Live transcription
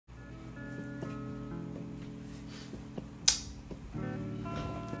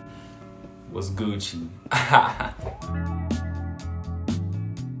was Gucci.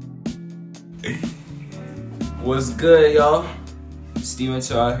 What's good, y'all? Steven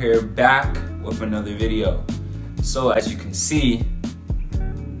out here back with another video. So as you can see,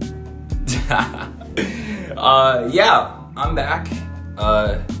 yeah, I'm back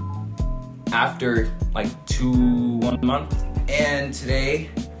after like 1 month, and today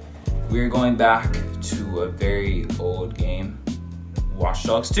we're going back to a very old game, Watch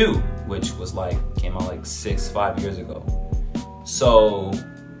Dogs 2, which was came out like 5 years ago. So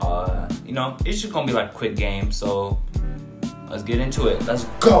you know, it's just gonna be like a quick game, so let's get into it. Let's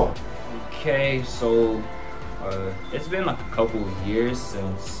go. Okay, so it's been like a couple of years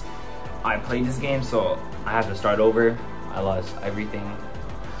since I played this game, so I have to start over. I lost everything,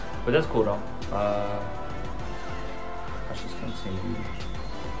 but that's cool though. Let's just continue.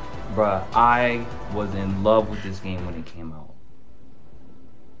 Bruh, I was in love with this game when it came out.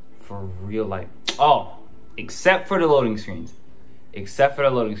 For real, like, oh, except for the loading screens. Except for the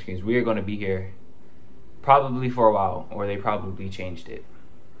loading screens, we are going to be here probably for a while, or they probably changed it.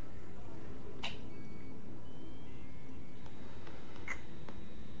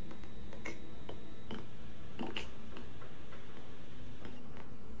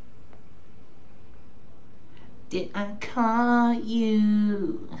 Did I call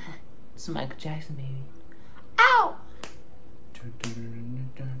you? It's Michael Jackson, baby. Ow!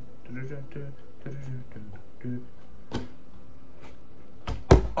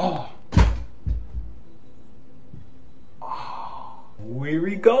 Oh. Oh. Here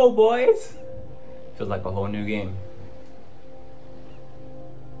we go, boys. Feels like a whole new game.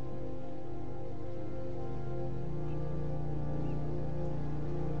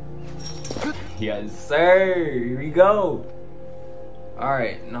 Yes, sir. Here we go. All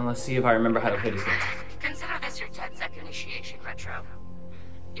right, now let's see if I remember how to play this game. Consider this your 10-sec initiation, Retro.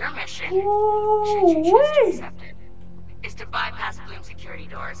 Your mission, should you choose to accept it, is to bypass Bloom security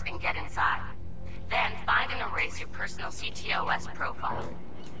doors and get inside. Then find and erase your personal CTOS profile.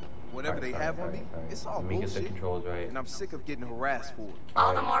 Whatever they have on me, it's all bullshit, controls right, and I'm sick of getting harassed for it.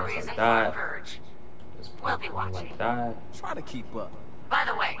 All the more reason for a purge. We'll be watching. Like that. Try to keep up. By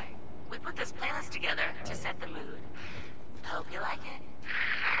the way, we put this playlist together to set the mood. Hope you like it.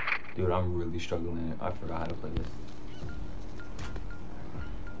 Dude, I'm really struggling. I forgot how to play this.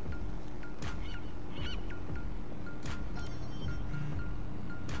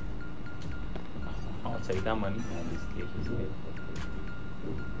 I'll take that money and just get this game.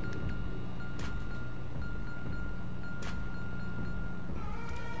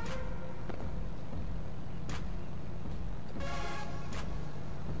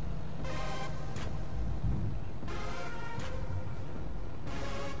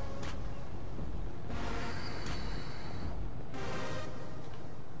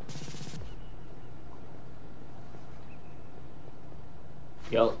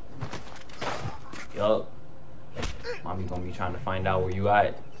 Yup. Yup. Mommy gonna be trying to find out where you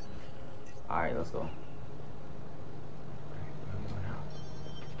at. Alright, let's go.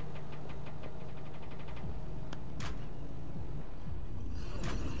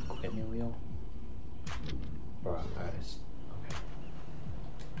 Hit me wheel. Bro, guys. Okay.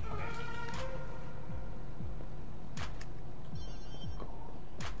 Okay. Go.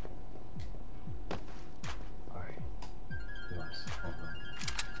 Alright. Yes.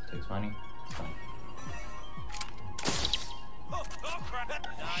 Takes money. It's fine.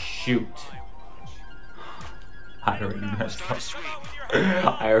 Shoot. I already messed up.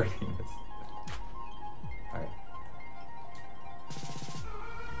 I already messed up. Alright.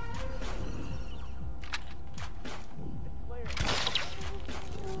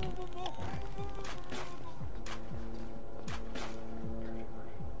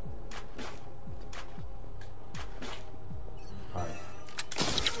 Alright.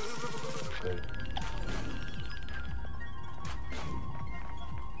 Good.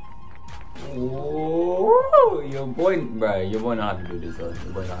 Ooh, your boy, bruh, your boy know how to do this, though.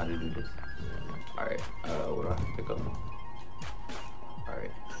 Your boy know how to do this. Alright, what do I have to pick up?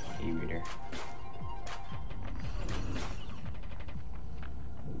 Alright, e-reader.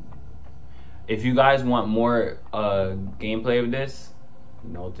 If you guys want more gameplay of this,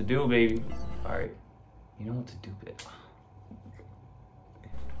 you know what to do, baby. Alright, you know what to do, baby.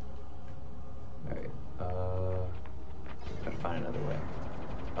 Alright, gotta find another way.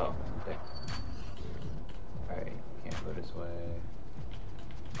 Oh, okay. Alright, can't go this way.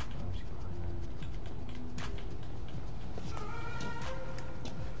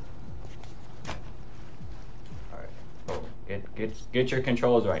 Alright, oh, get your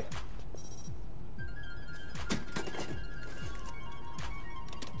controls right.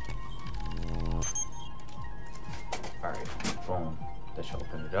 That should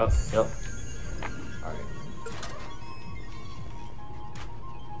open it up. Yep. Alright.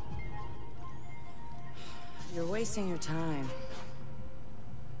 You're wasting your time.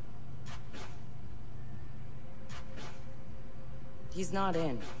 He's not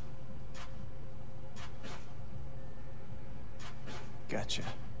in. Gotcha.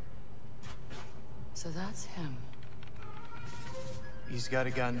 So that's him. He's got a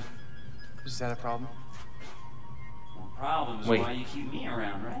gun. Is that a problem? Well, problem is Wait. why you keep me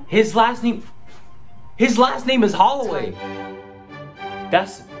around, right? His last name is Holloway.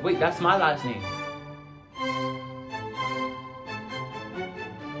 That's my last name.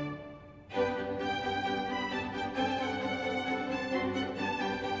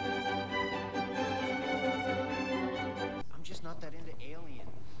 I'm just not that into Alien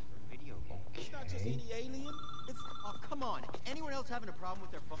video games. It's not just any alien. It's oh come on. Anyone else having a problem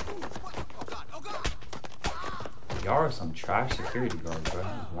with their phone? Ooh, what? Oh god! Oh god! Y'all are some trash security guards, bro.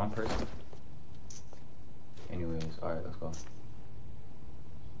 Just one person. Anyways, alright, let's go.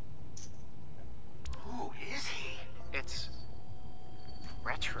 Who is he? It's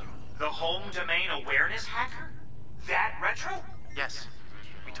Retro. The home domain awareness hacker? That Retro? Yes.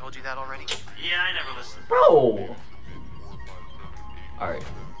 We told you that already. Yeah, I never listened. Bro! Alright.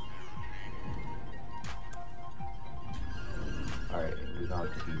 Alright, we got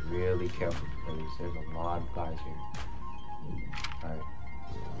to be really careful because there's a lot of guys here. Alright.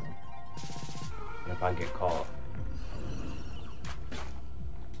 And if I get caught.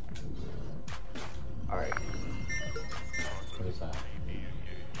 Alright. What is that?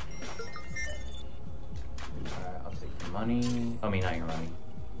 Alright, I'll take the money. I mean, not your money.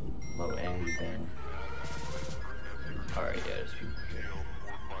 Little angry thing. Alright, yeah, there's people here.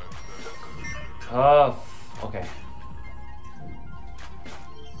 Tough. Okay.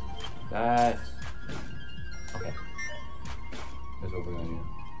 That. Okay. That's what we're gonna do.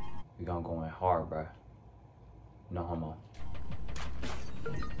 We gonna go in hard, bruh. No homo.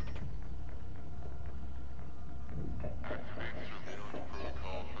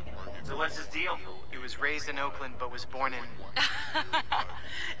 So what's his deal? He was raised in Oakland but was born in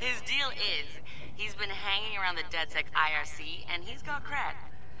His deal is, he's been hanging around the DedSec IRC, and he's got cred.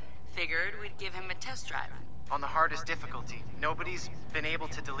 Figured we'd give him a test drive. on the hardest difficulty. Nobody's been able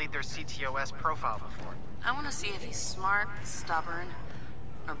to delete their CTOS profile before. I want to see if he's smart, stubborn,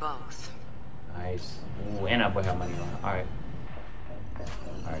 or both. Nice. Ooh, and I put have money on it. Alright.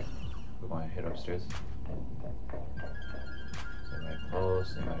 Alright. We're going to hit upstairs. Somebody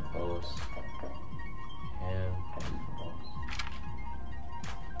close, somebody close. Him.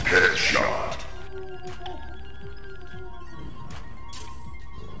 Headshot.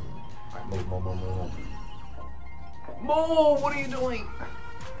 Alright, move. Move! What are you doing?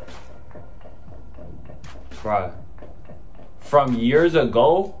 Bruh. From years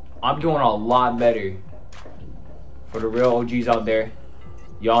ago, I'm doing a lot better. For the real OGs out there,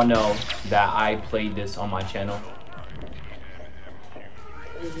 y'all know that I played this on my channel.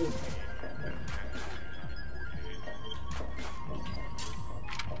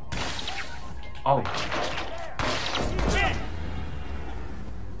 Oh.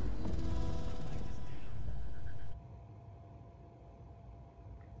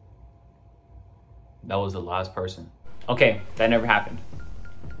 That was the last person. Okay, that never happened.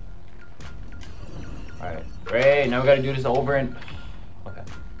 Alright, great. Now we gotta do this over and... Okay.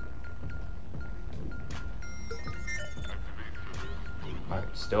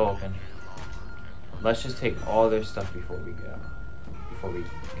 Alright, still open. Let's just take all their stuff before we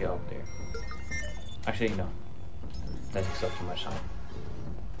get up there. Actually, no. That takes up too much time.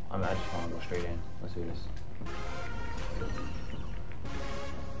 I just want to go straight in. Let's do this.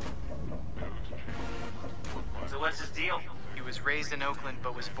 So what's his deal? He was raised in Oakland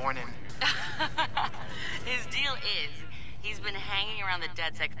but was born in... His deal is, he's been hanging around the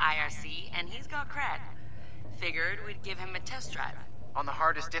DedSec IRC, and he's got cred. Figured we'd give him a test drive. on the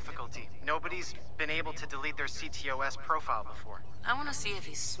hardest difficulty. Nobody's been able to delete their CTOS profile before. I want to see if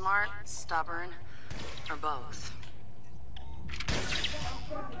he's smart, stubborn, or both.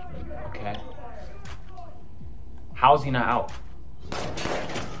 Okay. How's he not out?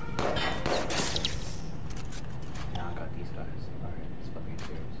 Now I got these guys. Alright, it's about to get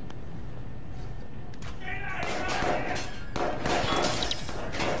serious.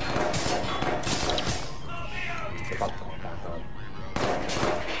 It's about to go back up.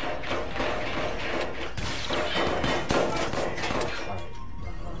 Alright.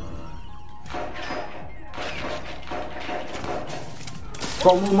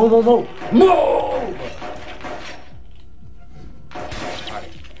 Bro, move! Move!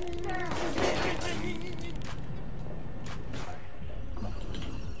 Alright. Come on.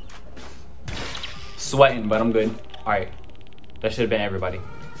 sweating, but I'm good. All right, that should have been everybody.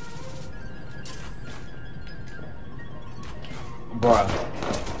 Bruh.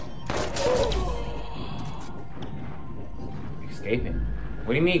 Escaping?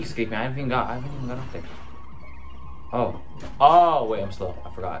 What do you mean escaping? I haven't even got up there. Oh. Oh, wait, I'm slow. I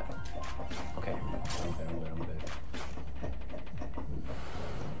forgot. Okay. I'm good.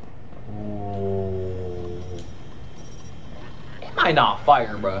 Ooh. It might not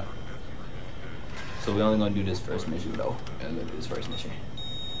fire, bruh. So we only gonna do this first mission, though. Let's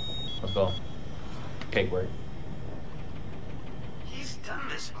go. Cake work. He's done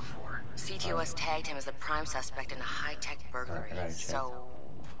this before. CTOS tagged him as the prime suspect in a high-tech burglary. So,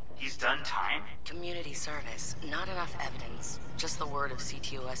 He's done time? community service. Not enough evidence. Just the word of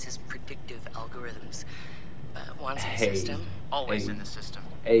CTOS's predictive algorithms. Once in the system, Always in the system.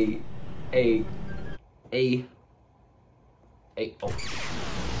 Oh.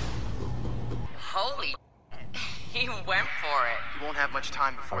 Holy he went for it. You won't have much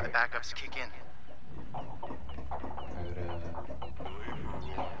time before the backups kick in.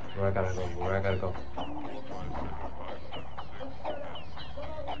 Where I gotta go?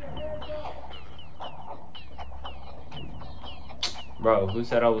 Bro, who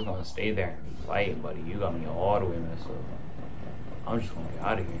said I was gonna stay there and fight, buddy? You got me all the way messed up. I'm just gonna get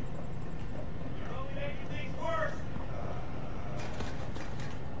out of here.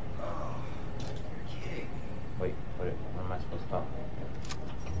 Wait, what am I supposed to talk?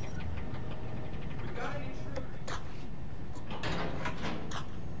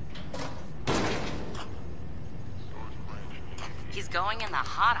 He's going in the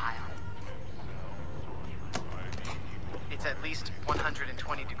hot aisle. It's at least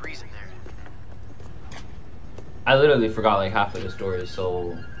 120 degrees in there. I literally forgot like half of the story,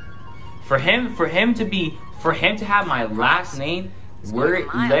 so for him to have my last name word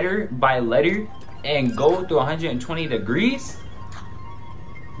letter by letter and go through 120 degrees,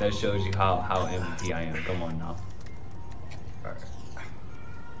 that shows you how MVP I am. Come on now. All right.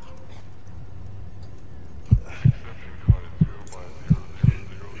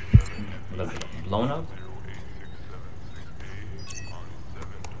 Blown up?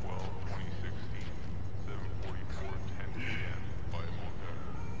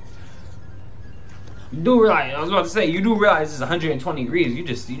 You do realize, I was about to say, you do realize it's 120 degrees. You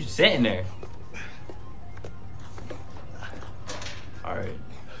just sitting there. Alright.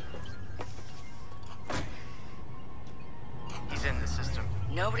 He's in the system.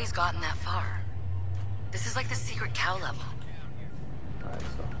 Nobody's gotten that far. This is like the secret cow level. Alright,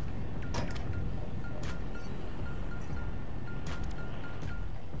 so.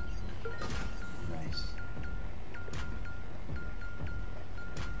 Nice.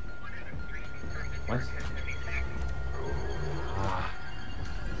 What? Ah.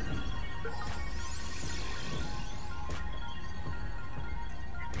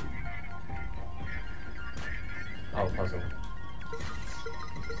 Oh, puzzle.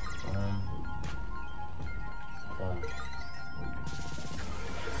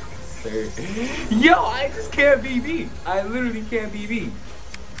 Yo, I just can't BB. I literally can't BB.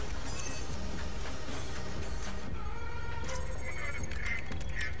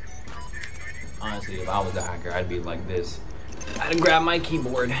 Honestly, if I was a hacker, I'd be like this. I'd grab my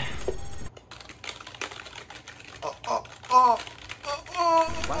keyboard. Why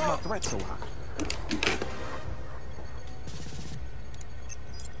is my threat so high?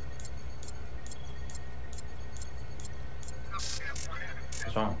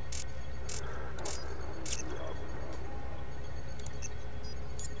 What's wrong?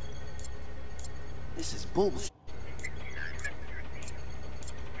 This is bullshit.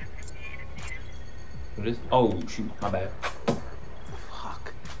 What is? Oh shoot, my bad.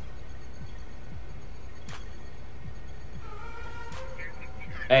 Fuck.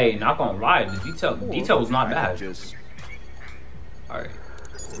 Hey, not gonna lie, the detail was not bad. Just Alright,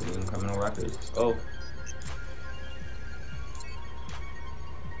 reviewing criminal records. Let's go.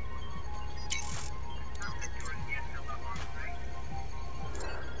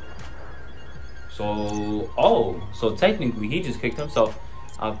 So technically he just kicked himself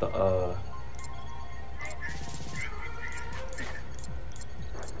out the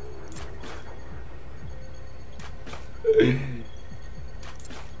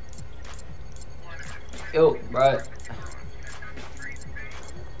Yo, bruh.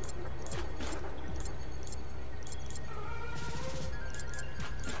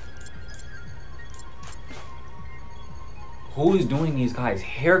 Who is doing these guys'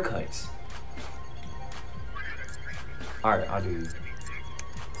 haircuts? Alright, I'll do you.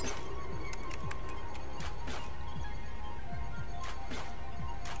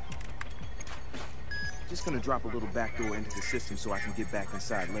 Just gonna drop a little backdoor into the system so I can get back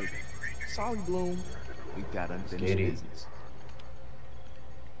inside later. Sorry, Bloom. We've got unfinished business.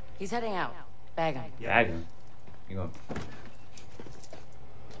 He's heading out. Bag him. Bag him? You going?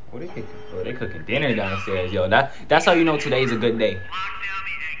 What they cooking? Oh, they cooking dinner downstairs, yo. That's how you know today's a good day.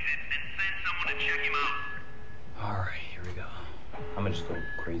 All right, here we go. I'm gonna just go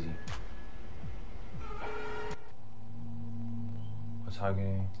crazy. What's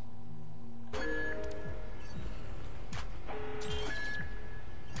targeting?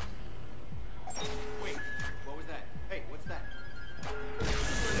 Wait, what was that? Hey, what's that?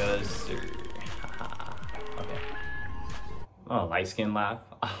 Yes, sir. Okay. Oh, light skin laugh.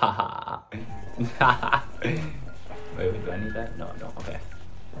 Wait, do I need that? No, I don't. Okay.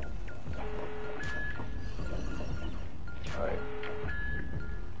 Alright.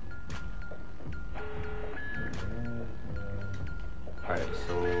 Alright,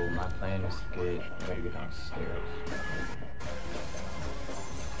 so my plan is to get ready to get downstairs.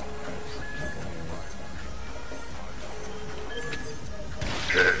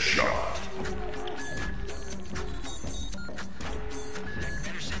 Headshot.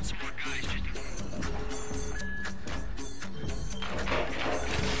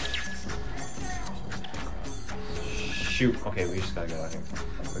 Shoot. Okay, we just gotta get out of here.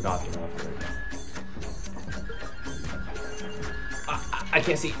 We're gonna have to run for it. I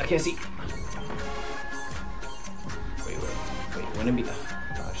can't see. I can't see. Wait. Wouldn't it be? Oh,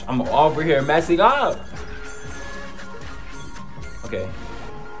 gosh, I'm over here messing up. Okay.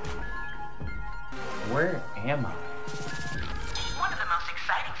 Where am I? One of the most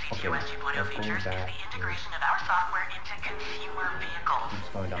exciting CTOS 2.0 features is the integration of our software into consumer vehicles.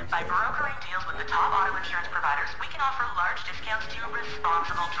 By brokering deals with the top auto insurance providers, we can offer large discounts to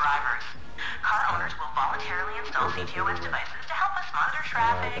responsible drivers. Car owners will voluntarily install CTOS devices to help us monitor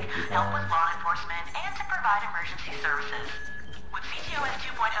traffic, help with law enforcement, and to provide emergency services. With CTOS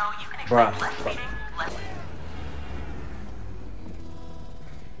 2.0, you can expect less speeding, less...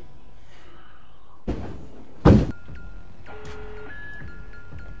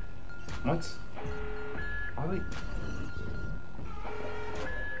 What? Why we?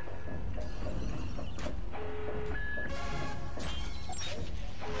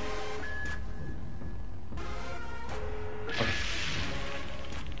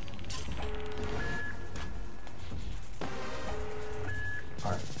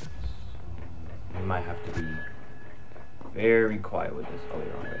 Alright. We might have to be very quiet with this. Oh,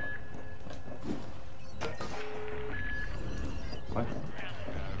 you're wrong way. What?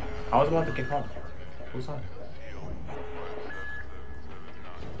 I was about to get home. Who's on?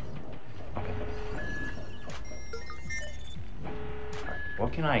 Okay. Alright,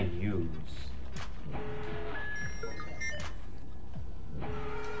 what can I use?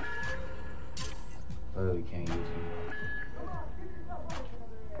 Literally can't use it.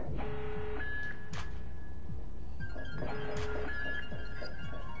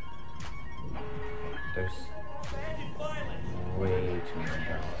 There's way too many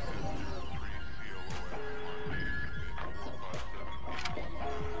guys.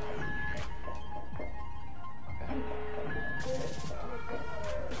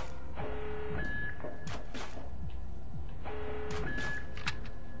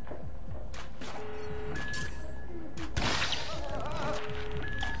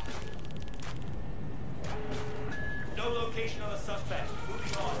 No location of the suspect.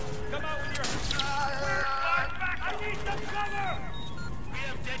 Moving on. Come out with your... I need some cover! We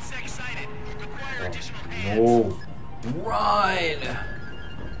have DedSec sighted. Require additional hands. No. Run!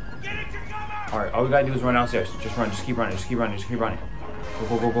 Get into cover! Alright, all we gotta do is run downstairs. Just run, just keep running, just keep running, just keep running. Go,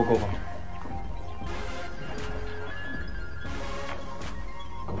 go, go, go, go, go.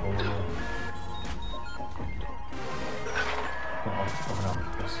 Go, go, go, go. Come on, open up.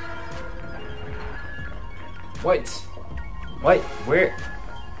 Yes. What? What? Where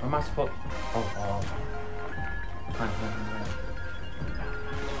am I supposed? Oh. Fine.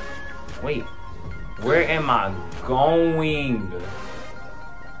 Wait. Where am I going?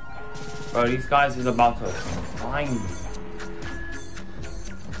 Bro, these guys is about to find me.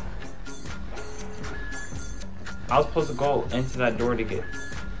 I was supposed to go into that door to get...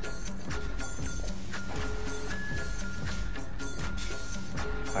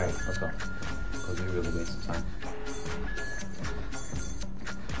 Alright, let's go. Because we really wasted time.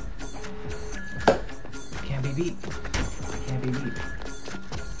 I can't be beat. I can't be beat.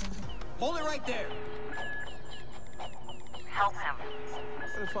 Hold it right there. Help him.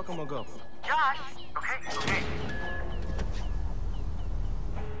 Where the fuck am I gonna go? Josh! Okay.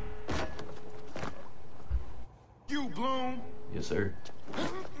 You, Bloom. Yes, sir.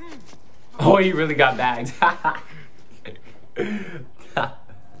 Oh, he really got bagged.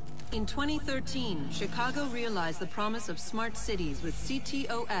 In 2013, Chicago realized the promise of smart cities with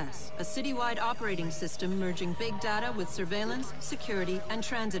CTOS, a citywide operating system merging big data with surveillance, security, and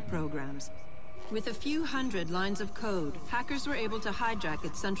transit programs. With a few hundred lines of code, hackers were able to hijack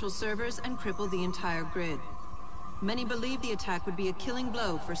its central servers and cripple the entire grid. Many believed the attack would be a killing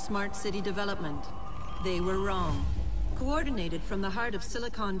blow for smart city development. They were wrong. Coordinated from the heart of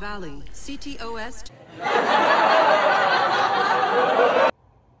Silicon Valley, CTOS...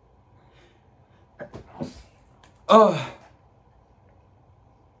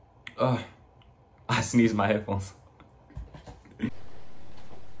 I sneezed my headphones.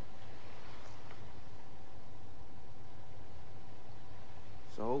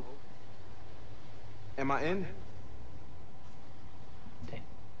 So, am I in? Dang.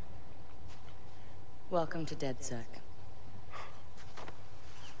 Welcome to DedSec.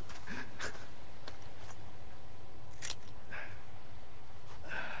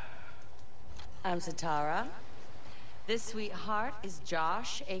 I'm Satara. This sweetheart is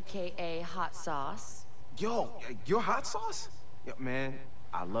Josh, aka Hot Sauce. Yo, you're Hot Sauce? Yo, man,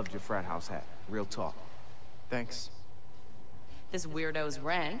 I loved your frat house hat. Real talk. Thanks. This weirdo's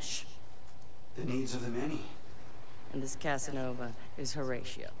Wrench. The needs of the many. And this Casanova is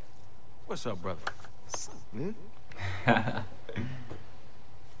Horatio. What's up, brother? What's up, man?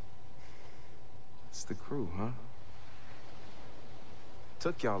 It's the crew, huh?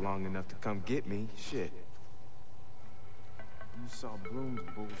 Took y'all long enough to come get me. Shit. You saw Bloom's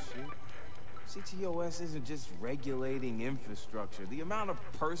bullshit. CTOS isn't just regulating infrastructure. The amount of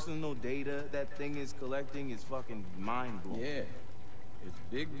personal data that thing is collecting is fucking mind-blowing. Yeah. It's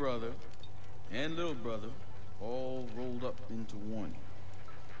Big Brother and Little Brother all rolled up into one.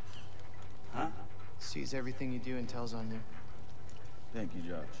 Huh? Sees everything you do and tells on there. Thank you,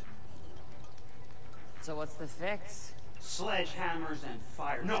 Josh. So what's the fix? Sledgehammers and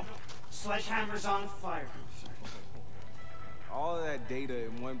fire. No, sledgehammers on fire. All of that data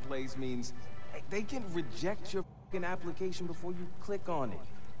in one place means they can reject your fucking application before you click on it.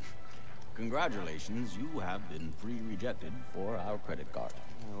 Congratulations, you have been pre-rejected for our credit card.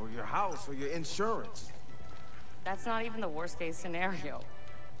 Or your house, or your insurance. That's not even the worst case scenario.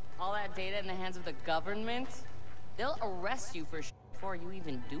 All that data in the hands of the government, they'll arrest you for before you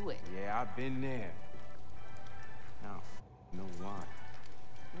even do it. Yeah, I've been there. Now, know why.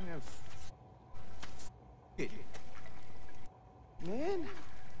 Man, it. Man,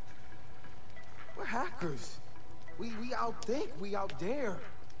 we're hackers. We outthink, we out dare.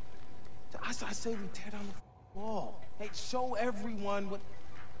 I say we tear down the wall. Hey, show everyone what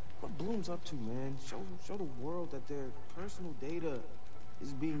Bloom's up to, man. Show the world that their personal data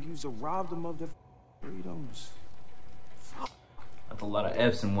is being used to rob them of their freedoms. Fuck. That's a lot of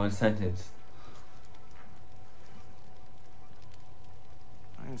F's in one sentence.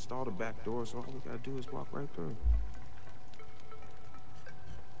 I installed a back door, so all we gotta do is walk right through.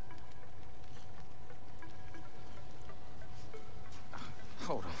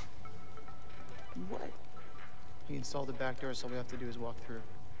 Hold on. What? He installed the back door, so all we have to do is walk through.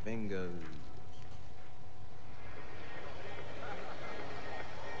 Bingo.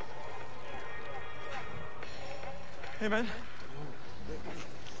 Hey, man.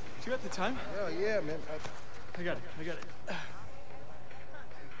 You got the time? Oh, yeah, man. I got it. It's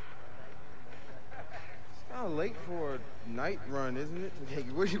kind of late for a night run, isn't it? Hey,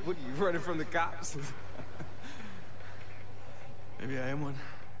 what are you running from the cops? Maybe I am one.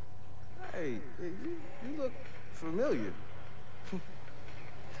 Hey, you look familiar.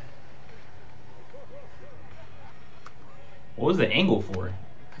 What was the angle for?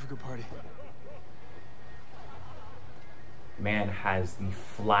 Have a good party. Man has the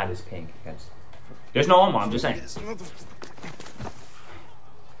flattest pancakes. There's no homo, I'm just saying.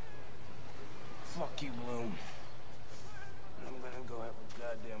 Fuck you, Bloom. I'm gonna go have a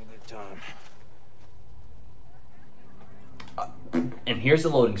goddamn good time. And here's the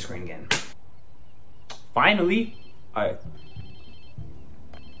loading screen again. Finally. Alright.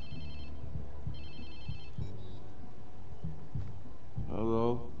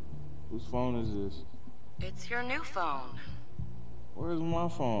 Hello? Whose phone is this? It's your new phone. Where's my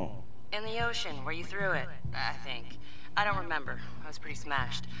phone? In the ocean, where you threw it, I think. I don't remember. I was pretty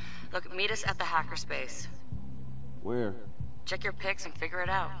smashed. Look, meet us at the hackerspace. Where? Check your pics and figure it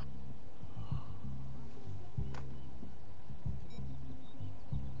out.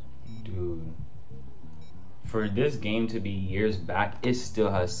 Dude. For this game to be years back, it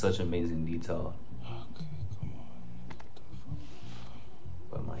still has such amazing detail. Okay, come on.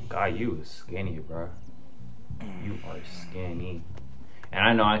 But my God, you is skinny, bro. You are skinny. And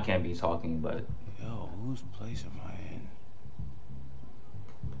I know I can't be talking, but Yo, whose place am I in?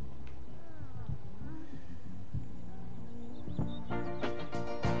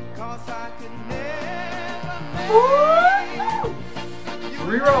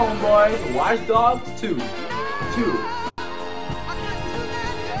 Reroll, boy. Watch Dogs 2.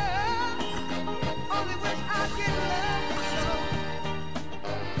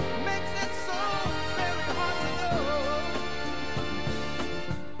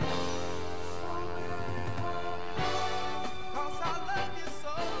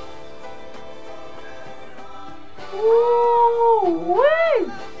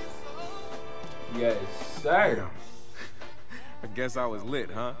 Woo-wee! Yes, sir. I guess I was lit,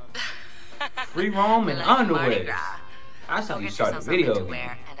 huh? Free roam and underwear. That's how you start a video game.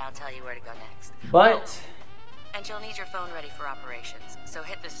 And I'll tell you where to go next. But And you'll need your phone ready for operations. So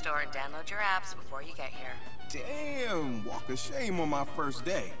hit the store and download your apps before you get here. Damn, walk of shame on my first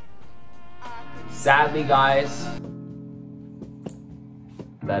day. sadly, guys,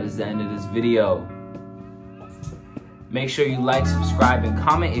 that is the end of this video. Make sure you like, subscribe, and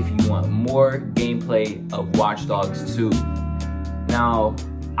comment if you want more gameplay of Watch Dogs 2. Now,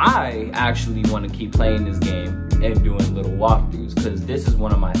 I actually want to keep playing this game and doing little walkthroughs because this is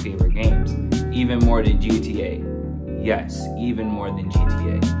one of my favorite games, even more than GTA. Yes, even more than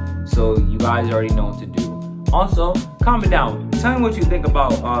GTA. So you guys already know what to do. Also, comment down. Tell me what you think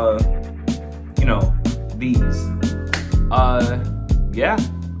about, you know, these. Yeah.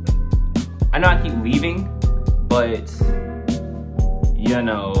 I know I keep leaving, but, you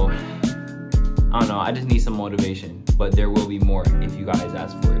know, I don't know. I just need some motivation. But there will be more if you guys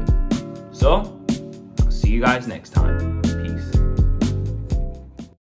ask for it. So, I'll see you guys next time.